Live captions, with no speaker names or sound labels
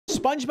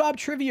Spongebob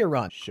Trivia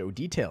run. Show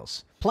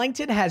details.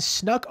 Plankton has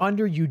snuck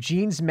under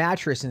Eugene's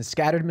mattress and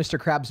scattered Mr.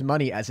 Krabs'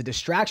 money as a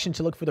distraction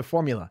to look for the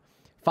formula.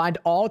 Find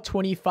all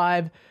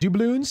 25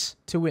 doubloons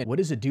to win. What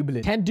is a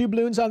doubloon? 10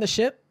 doubloons on the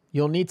ship.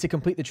 You'll need to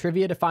complete the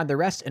trivia to find the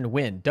rest and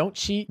win. Don't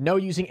cheat. No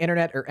using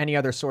internet or any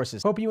other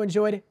sources. Hope you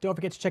enjoyed. Don't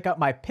forget to check out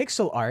my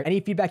pixel art. Any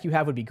feedback you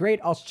have would be great.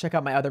 Also check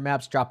out my other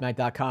maps,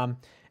 dropnight.com.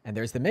 And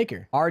there's the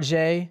maker,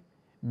 RJ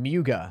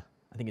Muga.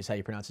 I think is how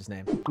you pronounce his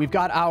name. We've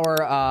got our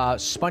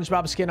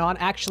SpongeBob skin on.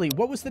 Actually,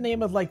 what was the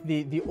name of like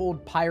the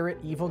old pirate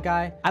evil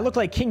guy? I look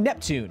like King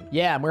Neptune.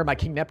 Yeah, I'm wearing my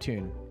King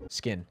Neptune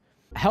skin.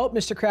 Help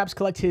Mr. Krabs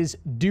collect his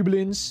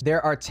doubloons.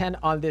 There are 10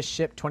 on this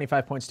ship,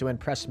 25 points to win.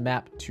 Press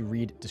map to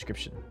read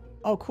description.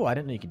 Oh, cool. I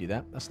didn't know you could do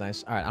that. That's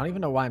nice. All right. I don't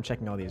even know why I'm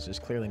checking all these. There's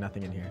clearly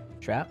nothing in here.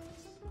 Trap.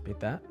 Beat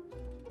that.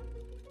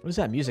 What is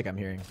that music I'm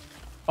hearing?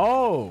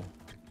 Oh.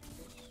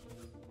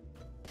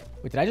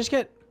 Wait, did I just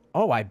get...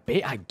 Oh, I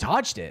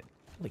dodged it.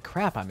 Holy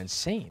crap. I'm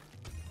insane.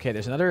 Okay,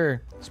 there's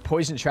another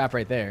poison trap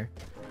right there.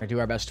 I do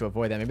our best to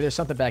avoid that. Maybe there's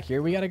something back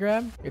here we got to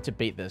grab. We have to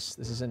bait this.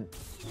 This isn't...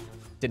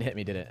 Didn't hit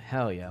me, did it?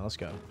 Hell yeah. Let's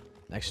go.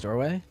 Next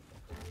doorway.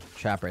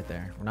 Trap right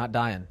there. We're not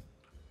dying.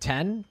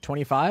 10?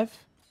 25?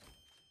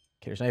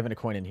 Okay, there's not even a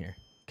coin in here.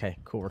 Okay,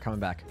 cool. We're coming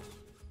back.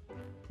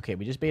 Okay,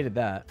 we just baited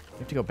that. We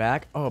have to go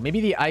back. Oh, maybe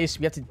the ice.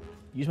 We have to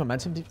use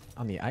momentum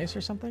on the ice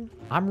or something?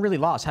 I'm really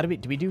lost. How do we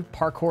do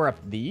parkour up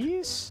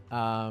these?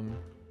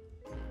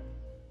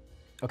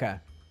 Okay.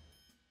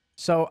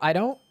 So I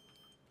don't...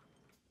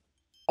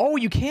 Oh,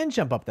 you can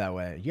jump up that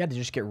way. You had to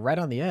just get right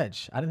on the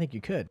edge. I didn't think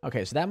you could.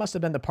 Okay, so that must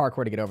have been the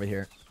parkour to get over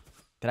here.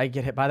 Did I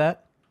get hit by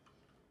that?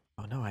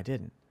 Oh, no, I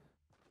didn't.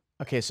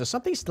 Okay, so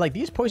something's like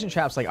these poison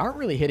traps like aren't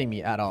really hitting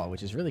me at all,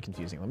 which is really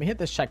confusing. Let me hit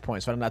this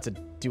checkpoint so I don't have to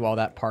do all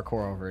that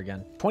parkour over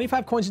again.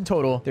 25 coins in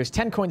total. There's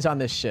 10 coins on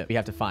this ship we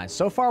have to find.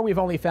 So far, we've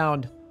only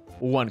found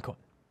 1 coin.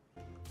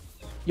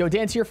 Yo,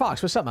 Dan to your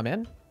Fox. What's up, my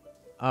man?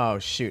 Oh,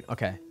 shoot.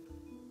 Okay.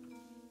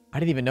 I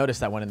didn't even notice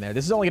that one in there.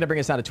 This is only going to bring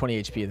us down to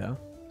 20 HP, though.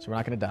 So we're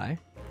not going to die.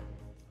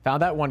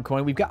 Found that 1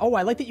 coin. We've got... Oh,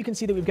 I like that you can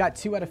see that we've got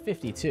 2 out of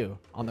 50, too,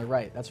 on the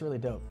right. That's really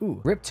dope.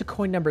 Ooh. Rip to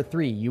coin number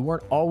 3. You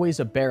weren't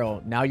always a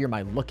barrel. Now you're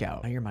my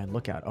lookout. Now you're my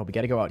lookout. Oh, we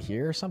got to go out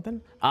here or something?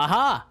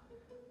 Aha!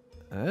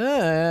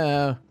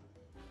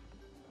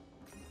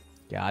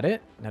 Got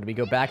it. Now, do we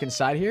go back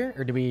inside here?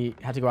 Or do we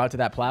have to go out to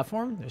that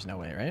platform? There's no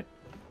way, right?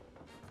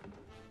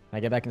 Can I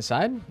get back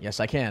inside? Yes,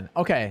 I can.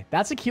 Okay,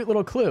 that's a cute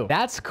little clue.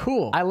 That's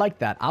cool. I like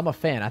that. I'm a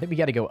fan. I think we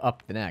got to go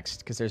up the next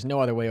because there's no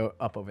other way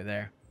up over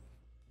there.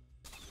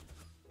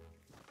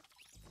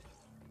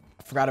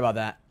 Forgot about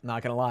that.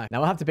 Not gonna lie.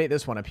 Now we'll have to bait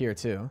this one up here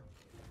too.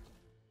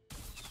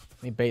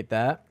 Let me bait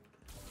that.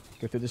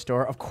 Go through this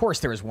door. Of course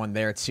there was one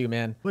there too,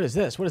 man. What is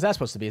this? What is that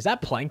supposed to be? Is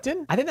that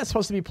Plankton? I think that's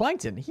supposed to be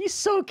Plankton. He's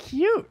so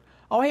cute.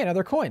 Oh, hey,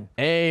 another coin.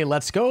 Hey,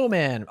 let's go,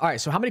 man. All right,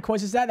 so how many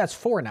coins is that? That's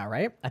 4 now,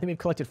 right? I think we've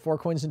collected 4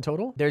 coins in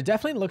total. There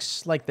definitely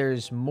looks like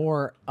there's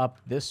more up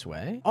this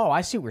way. Oh,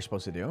 I see what we're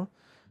supposed to do.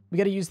 We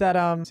got to use that.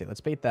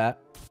 Let's bait that.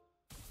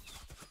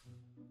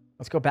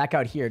 Let's go back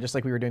out here, just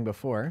like we were doing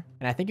before.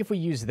 And I think if we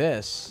use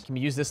this, can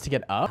we use this to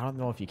get up? I don't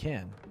know if you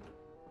can.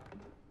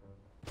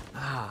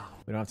 Ah,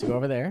 we don't have to go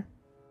over there.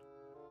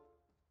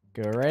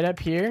 Go right up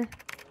here,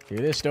 through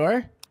this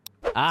door.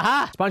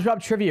 Aha!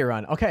 SpongeBob Trivia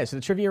run. Okay, so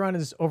the trivia run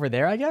is over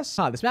there, I guess.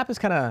 Huh, this map is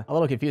kind of a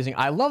little confusing.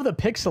 I love the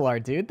pixel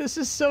art, dude. This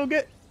is so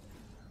good.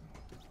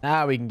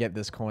 Now we can get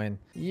this coin.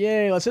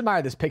 Yay, let's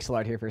admire this pixel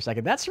art here for a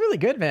second. That's really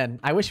good, man.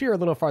 I wish we were a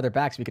little farther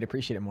back so we could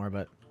appreciate it more,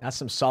 but that's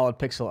some solid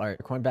pixel art.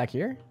 A coin back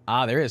here?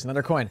 Ah, there is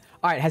another coin.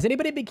 All right, has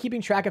anybody been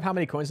keeping track of how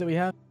many coins that we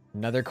have?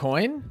 Another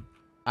coin?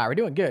 All right, we're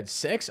doing good.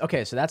 6?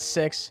 Okay, so that's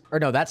 6. Or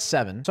no, that's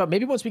 7. So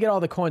maybe once we get all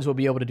the coins, we'll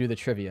be able to do the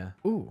trivia.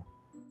 Ooh.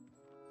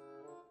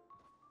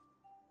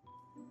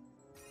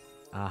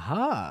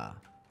 Aha.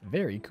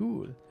 Very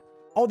cool.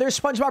 Oh, there's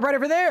SpongeBob right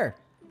over there.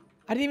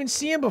 I didn't even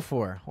see him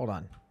before. Hold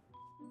on.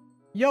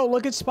 Yo,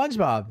 look at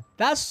SpongeBob.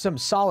 That's some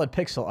solid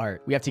pixel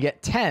art. We have to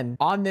get 10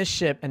 on this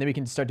ship, and then we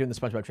can start doing the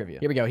SpongeBob trivia.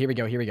 Here we go, here we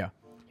go, here we go.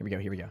 Here we go,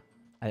 here we go.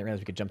 I didn't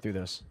realize we could jump through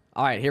those.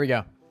 All right, here we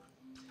go.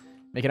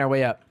 Making our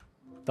way up.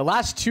 The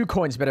last 2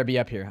 coins better be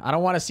up here. I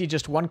don't want to see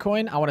just 1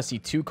 coin. I want to see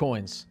 2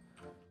 coins.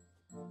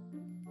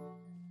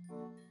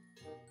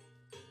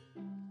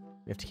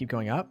 We have to keep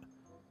going up.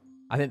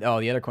 I think, oh,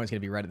 the other coin's going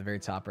to be right at the very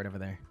top, right over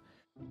there.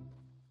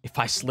 If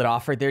I slid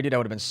off right there, dude, I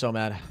would have been so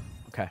mad.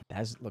 Okay,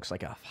 that looks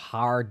like a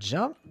hard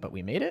jump, but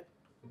we made it.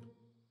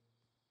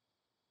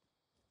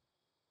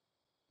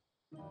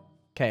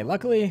 Okay,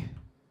 luckily,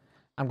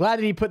 I'm glad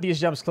that he put these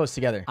jumps close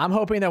together. I'm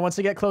hoping that once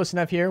we get close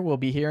enough here, we'll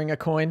be hearing a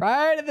coin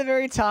right at the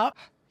very top.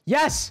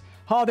 Yes!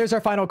 Oh, there's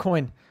our final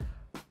coin.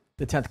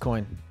 The 10th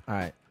coin. All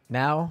right,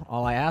 now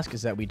all I ask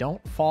is that we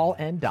don't fall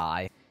and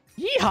die.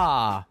 Yeehaw!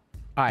 All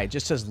right,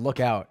 just says look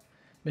out.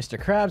 Mr.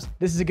 Krabs,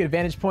 this is a good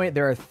vantage point.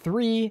 There are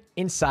 3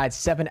 inside,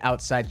 7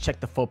 outside.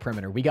 Check the full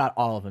perimeter. We got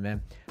all of them, man.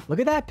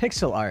 Look at that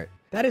pixel art.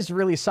 That is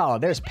really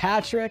solid. There's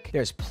Patrick.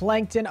 There's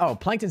Plankton. Oh,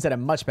 Plankton's at a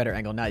much better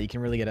angle now. You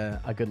can really get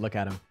a good look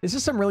at him. This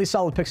is some really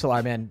solid pixel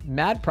art, man.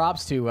 Mad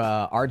props to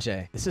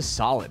RJ. This is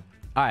solid.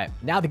 All right.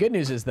 Now the good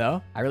news is,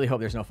 though, I really hope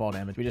there's no fall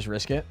damage. We just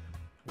risk it.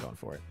 I'm going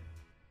for it.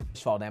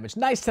 Just fall damage.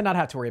 Nice to not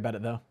have to worry about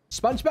it, though.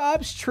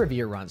 SpongeBob's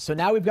trivia run. So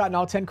now we've gotten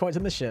all 10 coins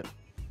on the ship.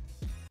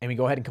 And we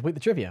go ahead and complete the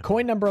trivia.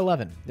 Coin number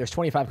 11. There's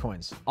 25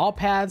 coins. All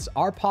paths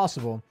are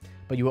possible,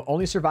 but you will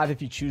only survive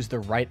if you choose the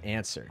right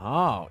answer.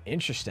 Oh,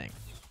 interesting.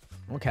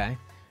 Okay.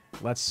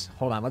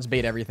 Hold on. Let's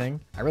bait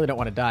everything. I really don't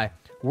want to die.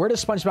 Where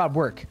does SpongeBob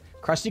work?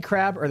 Krusty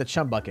Krab or the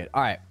Chum Bucket?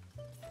 All right.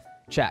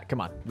 Chat,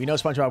 come on. We know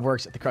SpongeBob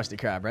works at the Krusty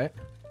Krab, right?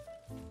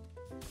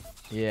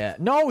 Yeah.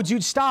 No,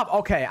 dude, stop.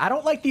 Okay, I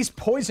don't like these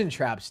poison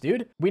traps,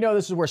 dude. We know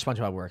this is where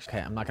SpongeBob works. Okay,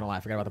 I'm not gonna lie. I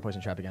forgot about the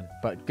poison trap again.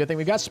 But good thing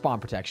we got spawn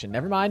protection.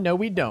 Never mind. No,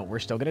 we don't. We're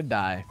still gonna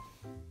die.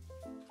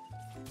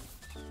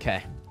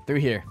 Okay, through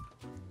here.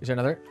 Is there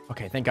another?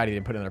 Okay, thank God he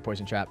didn't put another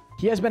poison trap.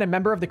 He has been a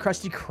member of the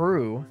Krusty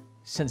Crew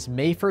since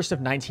May 1st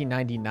of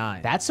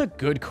 1999. That's a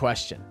good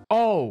question.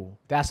 Oh,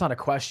 that's not a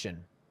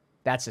question.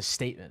 That's a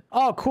statement.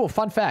 Oh, cool.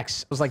 Fun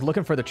facts. I was like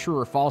looking for the true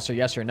or false or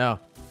yes or no.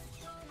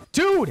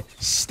 Dude,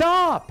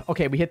 stop.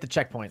 Okay, we hit the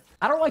checkpoint.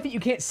 I don't like that you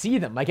can't see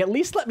them. Like, at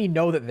least let me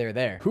know that they're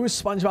there. Who is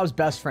SpongeBob's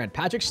best friend?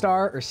 Patrick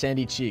Star or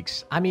Sandy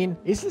Cheeks? I mean,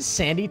 isn't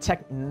Sandy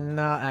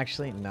No,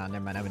 actually, no,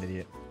 never mind. I'm an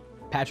idiot.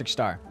 Patrick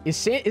Star.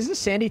 Isn't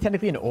Sandy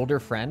technically an older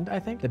friend, I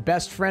think? The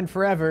best friend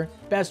forever.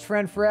 Best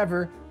friend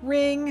forever.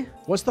 Ring.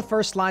 What's the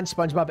first line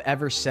SpongeBob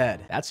ever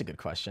said? That's a good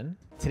question.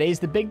 Today's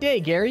the big day,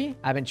 Gary.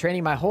 I've been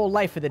training my whole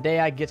life for the day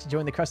I get to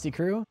join the Krusty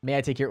Crew. May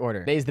I take your order?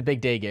 Today's the big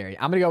day, Gary.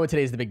 I'm gonna go with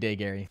today's the big day,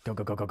 Gary. Go,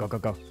 go, go, go, go, go,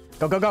 go.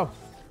 Go, go, go.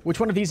 Which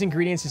one of these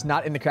ingredients is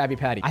not in the Krabby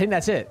Patty? I think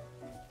that's it.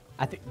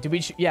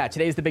 Yeah,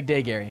 today's the big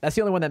day, Gary. That's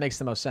the only one that makes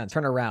the most sense.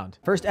 Turn around.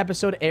 First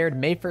episode aired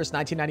May 1st,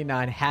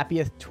 1999.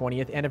 Happiest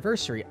 20th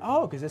anniversary.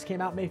 Oh, because this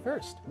came out May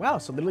 1st. Wow,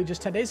 so literally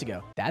just 10 days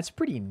ago. That's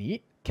pretty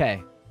neat.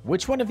 Okay,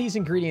 which one of these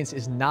ingredients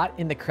is not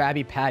in the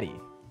Krabby Patty?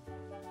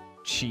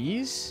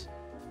 Cheese?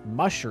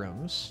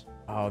 Mushrooms?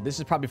 Oh, this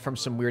is probably from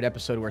some weird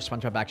episode where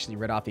SpongeBob actually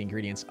read off the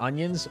ingredients.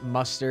 Onions,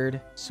 mustard.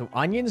 So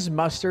onions,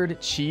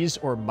 mustard, cheese,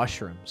 or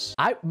mushrooms.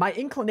 My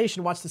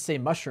inclination wants to say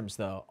mushrooms,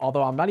 though.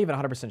 Although I'm not even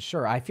 100%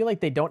 sure. I feel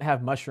like they don't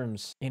have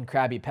mushrooms in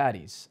Krabby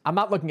Patties. I'm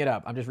not looking it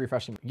up. I'm just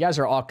refreshing. You guys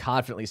are all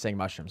confidently saying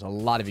mushrooms. A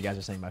lot of you guys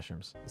are saying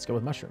mushrooms. Let's go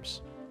with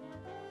mushrooms.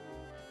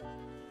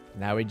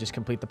 Now we just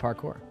complete the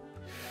parkour.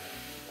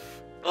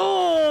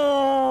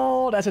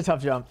 Oh, that's a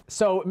tough jump.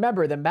 So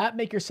remember, the map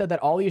maker said that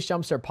all these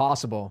jumps are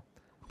possible,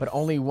 but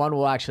only one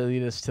will actually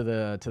lead us to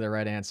the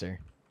right answer.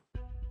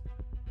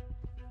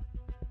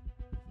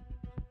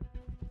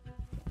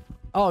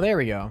 Oh, there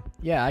we go.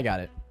 Yeah, I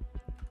got it.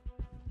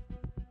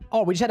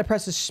 Oh, we just had to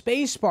press the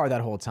space bar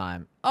that whole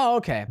time. Oh,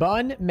 okay.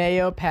 Bun,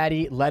 mayo,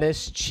 patty,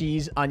 lettuce,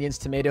 cheese, onions,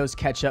 tomatoes,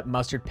 ketchup,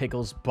 mustard,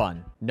 pickles,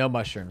 bun. No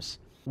mushrooms.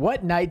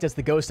 What night does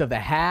the ghost of the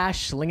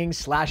hash-slinging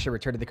slasher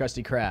return to the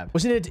Krusty Krab?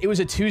 It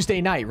was a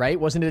Tuesday night, right?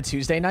 Wasn't it a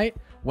Tuesday night?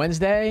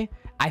 Wednesday?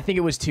 I think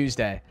it was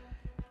Tuesday.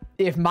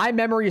 If my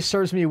memory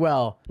serves me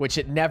well, which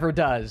it never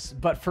does,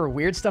 but for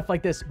weird stuff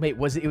like this, wait,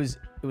 it was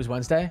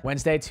Wednesday?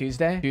 Wednesday,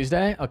 Tuesday?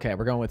 Tuesday? Okay,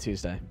 we're going with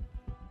Tuesday.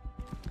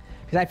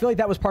 Because I feel like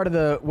that was part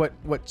of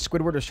what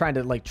Squidward was trying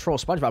to like troll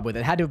SpongeBob with.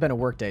 It had to have been a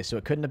work day, so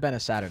it couldn't have been a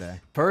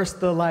Saturday. First,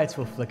 the lights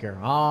will flicker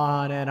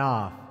on and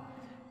off.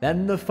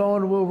 Then the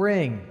phone will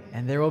ring,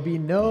 and there will be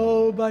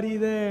nobody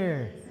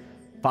there.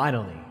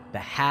 Finally, the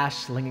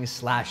hash-slinging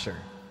slasher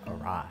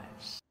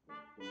arrives.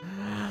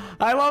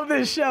 I love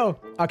this show.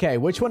 Okay,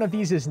 which one of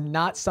these is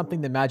not something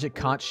the magic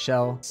conch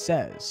shell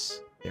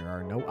says? There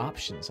are no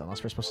options,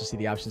 unless we're supposed to see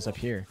the options up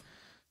here.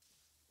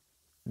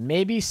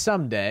 Maybe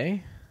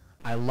someday.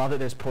 I love that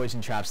there's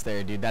poison traps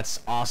there, dude.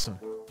 That's awesome.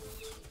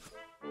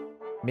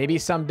 Maybe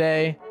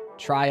someday.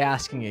 Try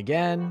asking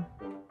again.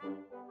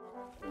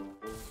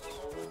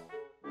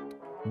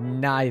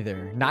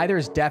 Neither. Neither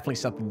is definitely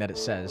something that it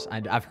says.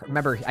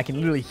 Remember, I can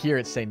literally hear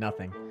it say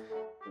nothing.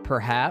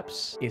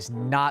 Perhaps is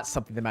not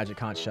something the magic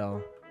conch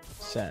shell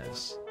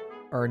says.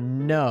 Or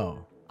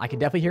no. I can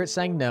definitely hear it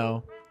saying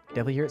no.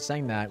 Definitely hear it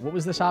saying that. What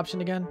was this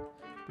option again?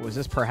 Was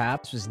this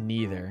perhaps? This was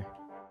neither.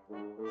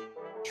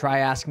 Try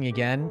asking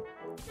again.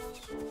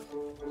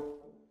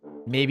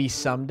 Maybe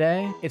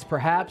someday. It's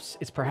perhaps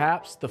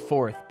the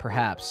fourth.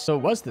 Perhaps. So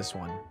it was this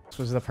one. This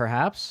was the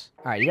perhaps.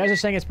 All right, you guys are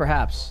saying it's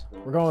perhaps.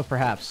 We're going with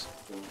perhaps.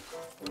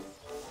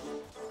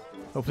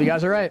 Hopefully you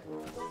guys are right.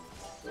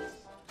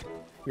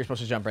 You're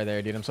supposed to jump right there,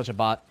 dude. I'm such a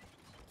bot.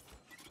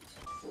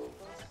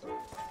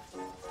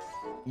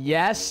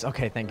 Yes.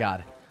 Okay, thank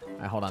God. All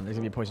right, hold on. There's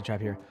gonna be a poison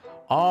trap here.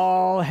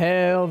 All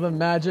hail the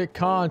magic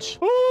conch.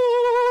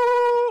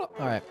 Ooh!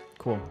 All right,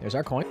 cool. There's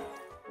our coin.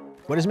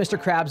 What is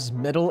Mr. Krabs'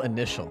 middle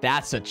initial?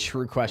 That's a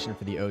true question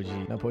for the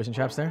OG. No poison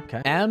traps there?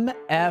 Okay.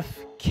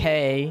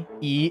 M-F-K-E.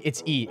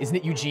 It's E. Isn't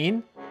it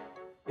Eugene?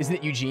 Isn't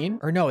it Eugene?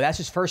 Or no, that's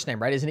his first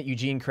name, right? Isn't it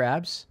Eugene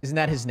Krabs? Isn't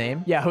that his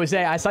name? Yeah,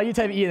 Jose, I saw you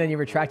type E and then you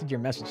retracted your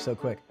message so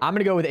quick. I'm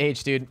gonna go with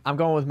H, dude. I'm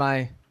going with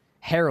my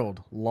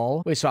Harold,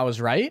 lol. Wait, so I was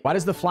right? Why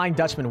does the Flying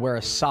Dutchman wear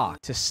a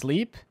sock? To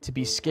sleep, to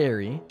be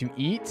scary, to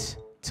eat,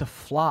 to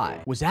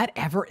fly. Was that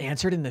ever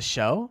answered in the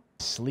show?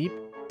 Sleep,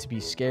 to be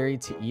scary,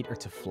 to eat, or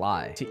to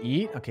fly? To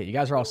eat? Okay, you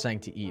guys are all saying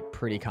to eat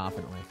pretty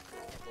confidently.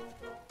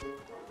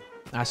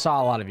 I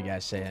saw a lot of you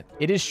guys say it.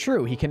 It is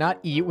true. He cannot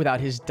eat without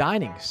his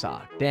dining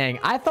sock. Dang,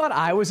 I thought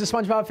I was a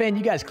SpongeBob fan.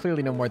 You guys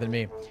clearly know more than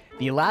me.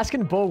 The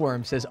Alaskan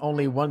bullworm says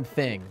only one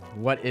thing.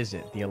 What is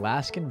it? The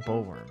Alaskan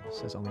bullworm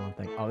says only one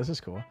thing. Oh, this is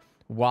cool.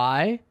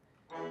 Why?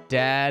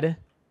 Dad?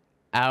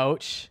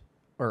 Ouch?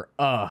 Or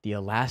The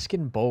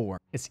Alaskan bullworm.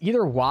 It's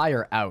either why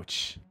or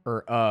ouch.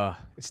 Or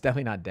It's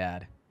definitely not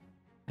dad.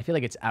 I feel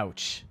like it's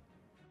ouch.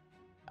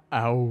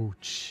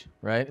 Ouch.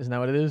 Right? Isn't that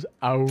what it is?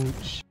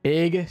 Ouch.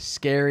 Big,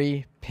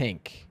 scary,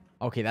 pink.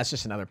 Okay, that's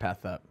just another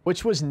path up.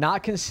 Which was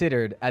not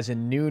considered as a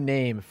new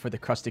name for the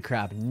Krusty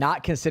Krab.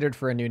 Not considered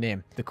for a new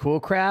name. The cool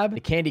crab, the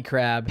candy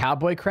crab,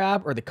 cowboy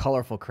crab, or the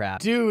colorful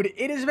crab. Dude,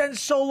 it has been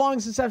so long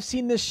since I've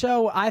seen this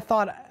show. I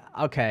thought,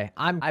 okay,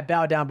 I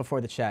bow down before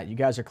the chat. You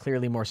guys are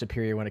clearly more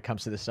superior when it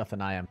comes to this stuff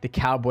than I am. The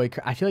cowboy,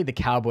 I feel like the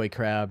cowboy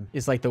crab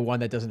is like the one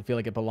that doesn't feel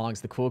like it belongs.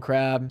 The cool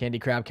crab, candy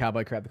crab,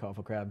 cowboy crab, the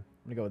colorful crab.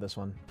 I'm gonna go with this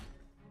one.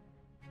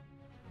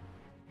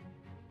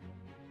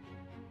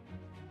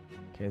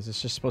 Okay, is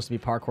this just supposed to be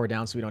parkour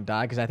down so we don't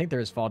die? Because I think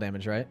there is fall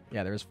damage, right?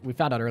 Yeah, there is. We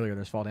found out earlier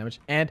there's fall damage.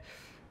 And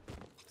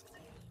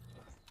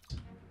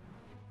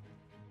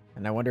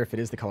I wonder if it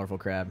is the colorful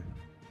crab.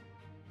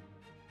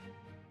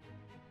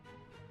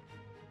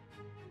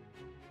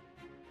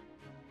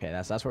 Okay,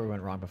 that's where we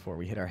went wrong before.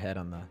 We hit our head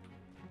on the...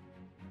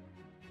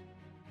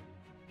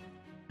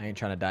 I ain't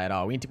trying to die at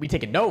all. We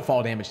taking no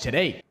fall damage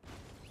today.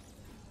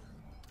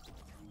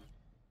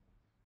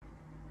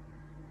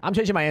 I'm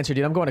changing my answer,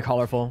 dude. I'm going to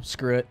colorful.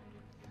 Screw it.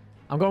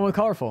 I'm going with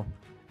colorful.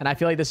 And I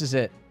feel like this is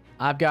it.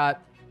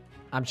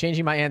 I'm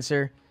changing my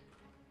answer.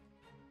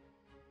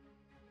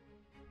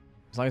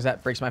 As long as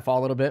that breaks my fall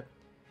a little bit.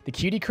 The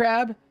cutie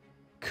crab,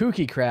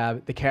 kooky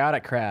crab, the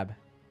chaotic crab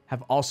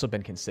have also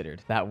been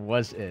considered. That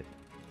was it.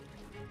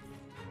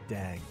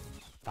 Dang.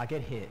 If I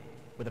get hit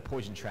with a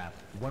poison trap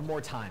one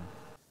more time,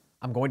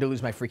 I'm going to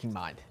lose my freaking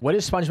mind. What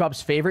is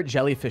SpongeBob's favorite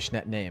jellyfish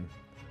net name?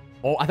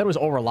 Oh, I thought it was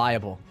All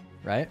Reliable,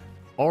 right?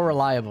 All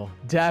Reliable.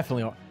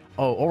 Definitely.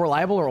 Oh, All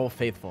Reliable or Old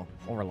Faithful?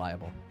 All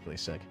Reliable. Really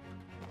sick.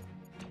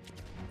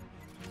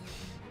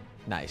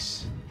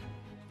 Nice.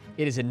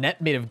 It is a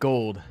net made of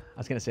gold. I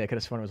was going to say, I could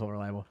have sworn it was All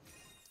Reliable.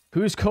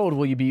 Whose code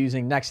will you be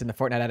using next in the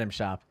Fortnite item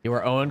shop?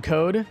 Your own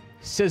code,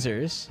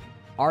 scissors,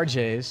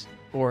 RJ's,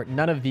 or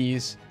none of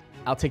these.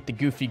 I'll take the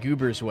Goofy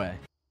Goober's way.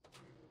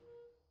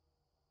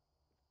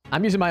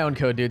 I'm using my own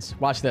code, dudes.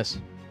 Watch this.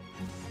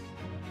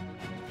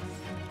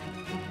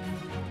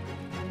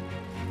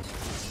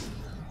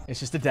 It's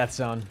just a death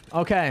zone.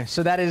 Okay,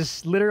 so that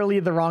is literally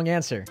the wrong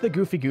answer. The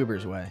Goofy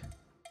Goober's way.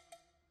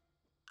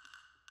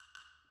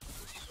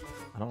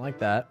 I don't like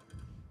that.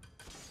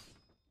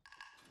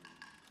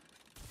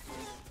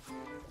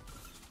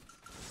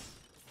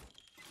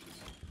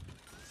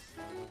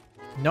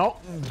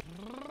 Nope.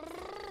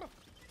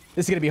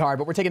 This is going to be hard,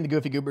 but we're taking the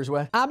Goofy Goober's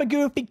way. I'm a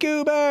Goofy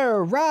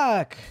Goober!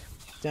 Rock!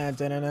 Dun,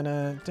 dun, dun,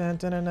 dun, dun, dun,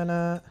 dun, dun,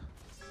 dun.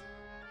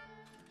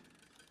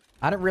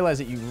 I didn't realize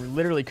that you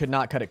literally could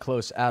not cut it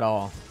close at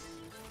all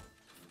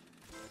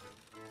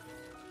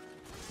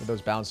with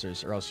those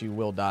bouncers, or else you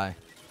will die.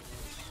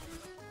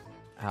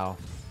 Ow.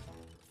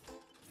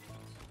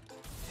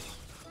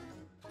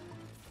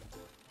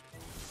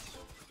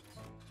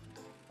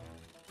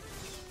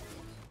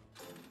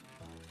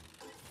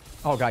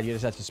 Oh god, you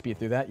just have to speed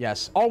through that?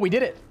 Yes. Oh, we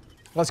did it!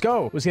 Let's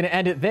go. Was going to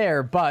end it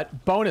there,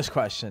 but bonus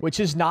question, which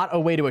is not a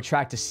way to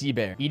attract a sea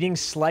bear. Eating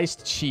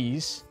sliced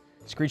cheese,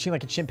 screeching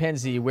like a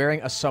chimpanzee,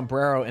 wearing a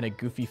sombrero in a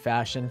goofy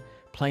fashion,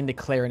 playing the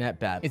clarinet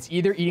bad. It's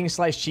either eating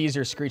sliced cheese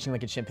or screeching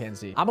like a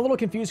chimpanzee. I'm a little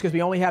confused because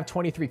we only have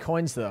 23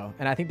 coins though,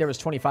 and I think there was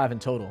 25 in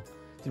total.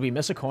 Did we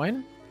miss a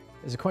coin?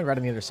 There's a coin right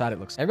on the other side, it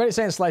looks. Everybody's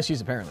saying sliced cheese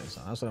apparently,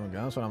 so that's what I'm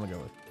gonna go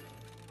with.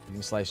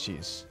 Eating sliced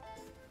cheese.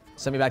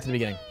 Send me back to the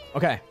beginning.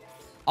 Okay.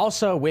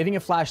 Also, waving a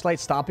flashlight,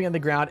 stomping on the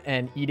ground,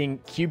 and eating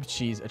cubed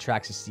cheese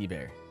attracts a sea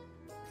bear.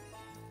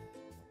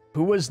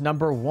 Who was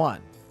number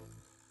one?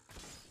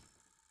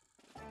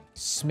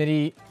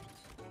 Smitty.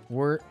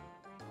 Wait.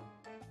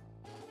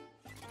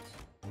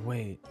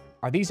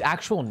 Are these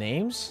actual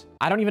names?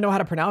 I don't even know how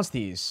to pronounce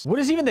these. What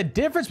is even the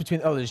difference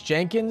between... Oh, there's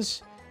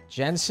Jenkins,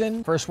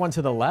 Jensen. First one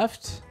to the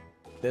left.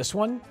 This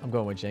one? I'm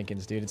going with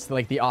Jenkins, dude. It's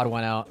like the odd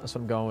one out. That's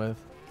what I'm going with.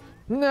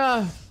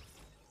 Nah.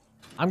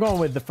 I'm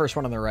going with the first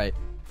one on the right.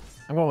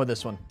 I'm going with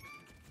this one.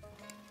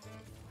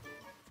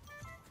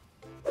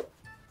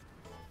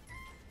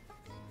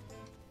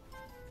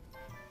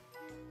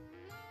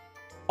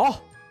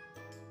 Oh!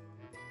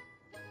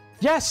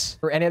 Yes!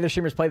 For any other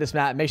streamers play this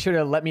map, make sure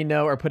to let me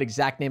know or put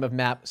exact name of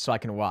map so I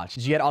can watch.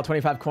 Did you get all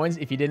 25 coins?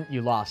 If you didn't,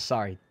 you lost.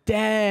 Sorry.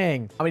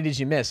 Dang! How many did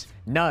you miss?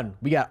 None.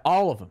 We got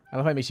all of them. I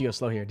love how it makes you go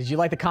slow here. Did you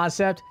like the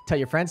concept? Tell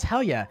your friends?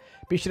 Hell yeah.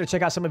 Be sure to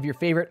check out some of your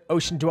favorite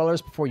ocean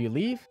dwellers before you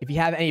leave. If you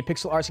have any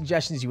pixel art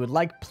suggestions you would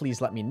like,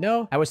 please let me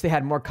know. I wish they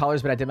had more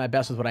colors, but I did my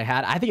best with what I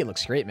had. I think it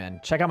looks great,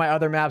 man. Check out my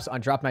other maps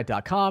on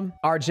dropnight.com.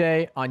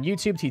 RJ on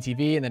YouTube,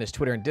 TTV, and then his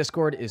Twitter and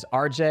Discord is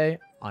RJ.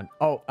 on,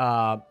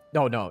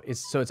 no.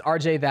 It's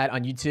RJ that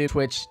on YouTube,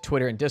 Twitch,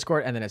 Twitter, and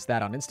Discord, and then it's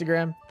that on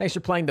Instagram. Thanks for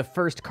playing the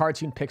first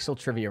Cartoon Pixel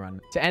Trivia run.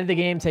 To end the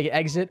game, take an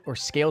exit or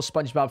scale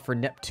SpongeBob for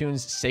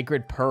Neptune's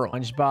Sacred Pearl.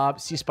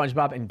 See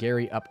SpongeBob and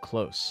Gary up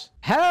close.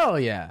 Hell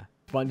yeah.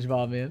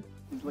 SpongeBob, man.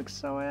 He looks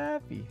so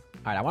happy.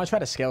 All right, I want to try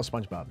to scale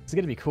SpongeBob. This is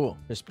going to be cool.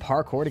 There's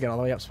parkour to get all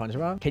the way up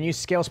SpongeBob. Can you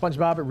scale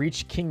SpongeBob,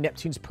 reach King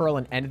Neptune's Pearl,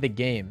 and end the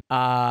game?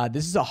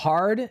 This is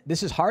hard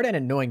and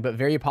annoying, but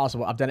very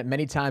possible. I've done it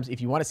many times.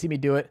 If you want to see me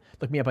do it,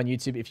 look me up on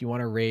YouTube. If you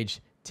want to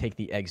rage, take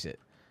the exit.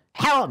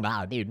 Hell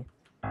no, dude.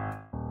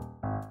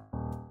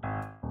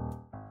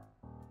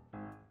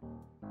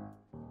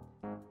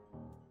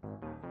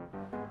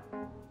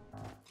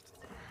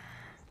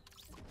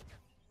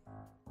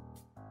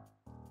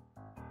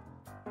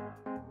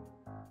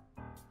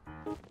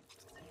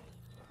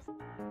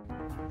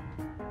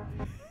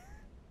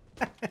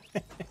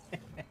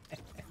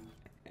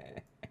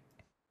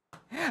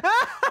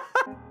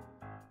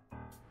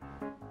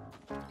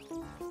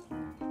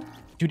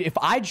 Dude, if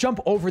I jump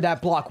over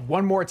that block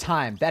one more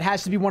time, that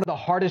has to be one of the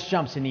hardest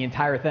jumps in the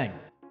entire thing.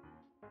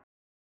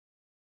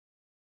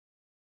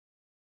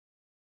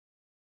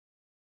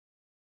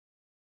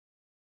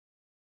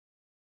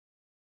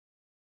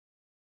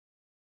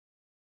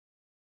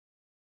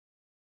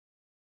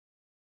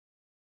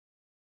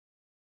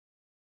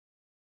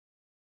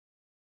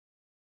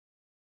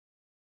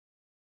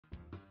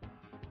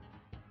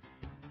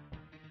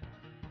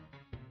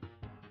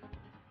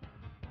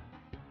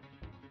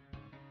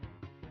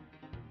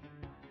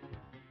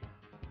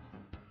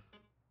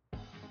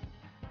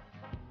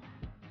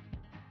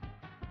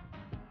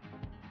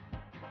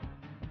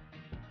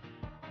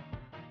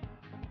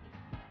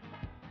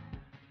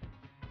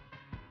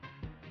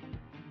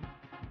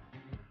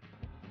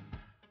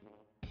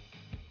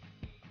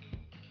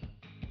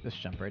 This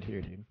jump right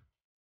here, dude.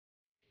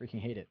 Freaking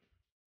hate it.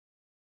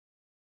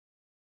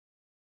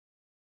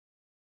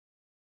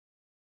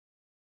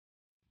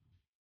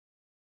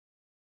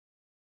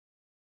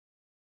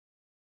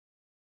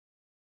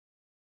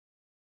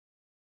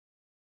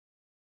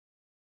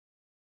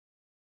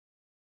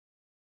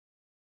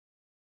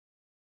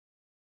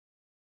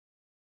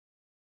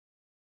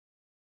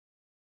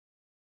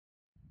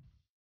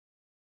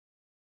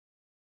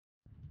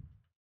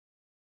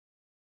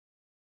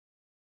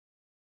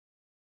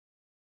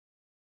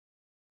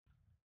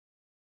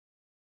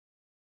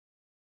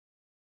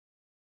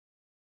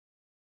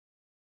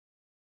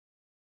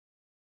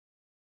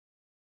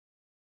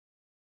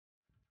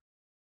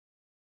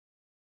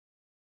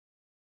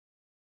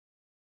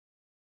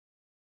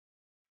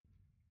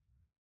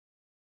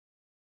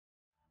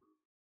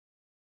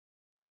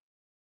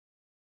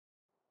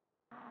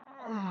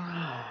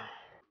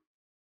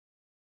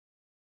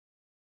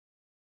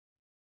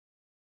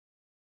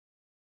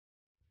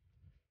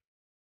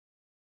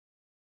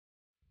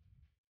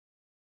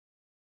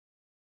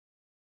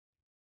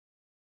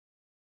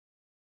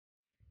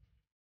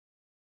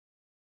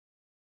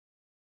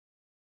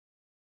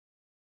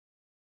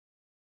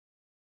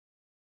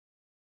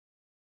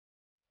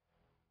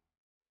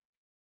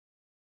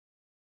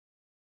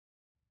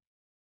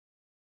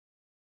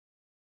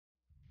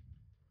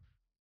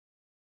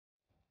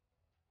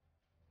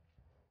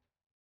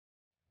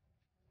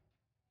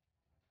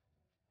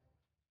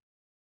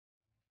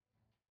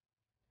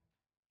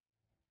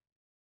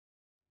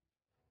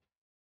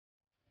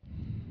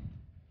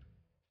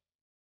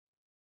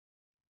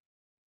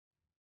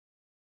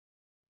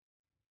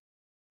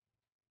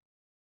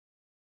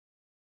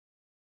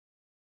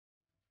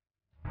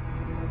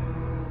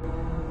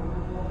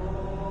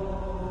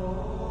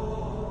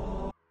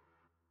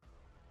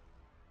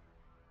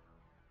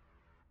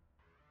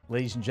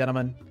 Ladies and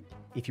gentlemen,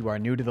 if you are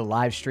new to the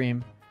live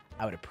stream,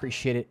 I would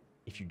appreciate it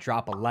if you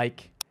drop a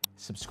like,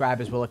 subscribe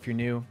as well if you're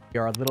new. We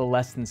are a little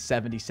less than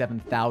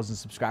 77,000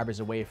 subscribers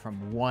away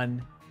from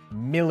 1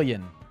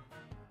 million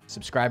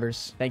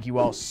subscribers. Thank you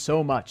all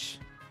so much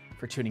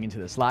for tuning into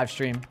this live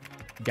stream.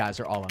 You guys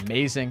are all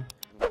amazing.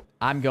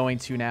 I'm going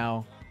to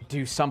now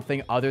do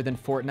something other than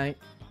Fortnite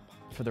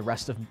for the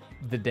rest of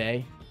the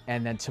day,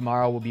 and then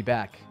tomorrow we'll be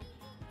back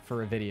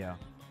for a video.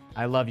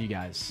 I love you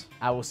guys.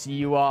 I will see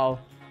you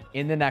all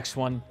in the next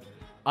one.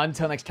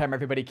 Until next time,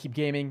 everybody, keep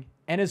gaming,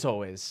 and as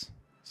always,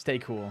 stay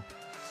cool.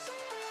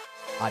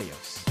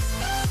 Adios.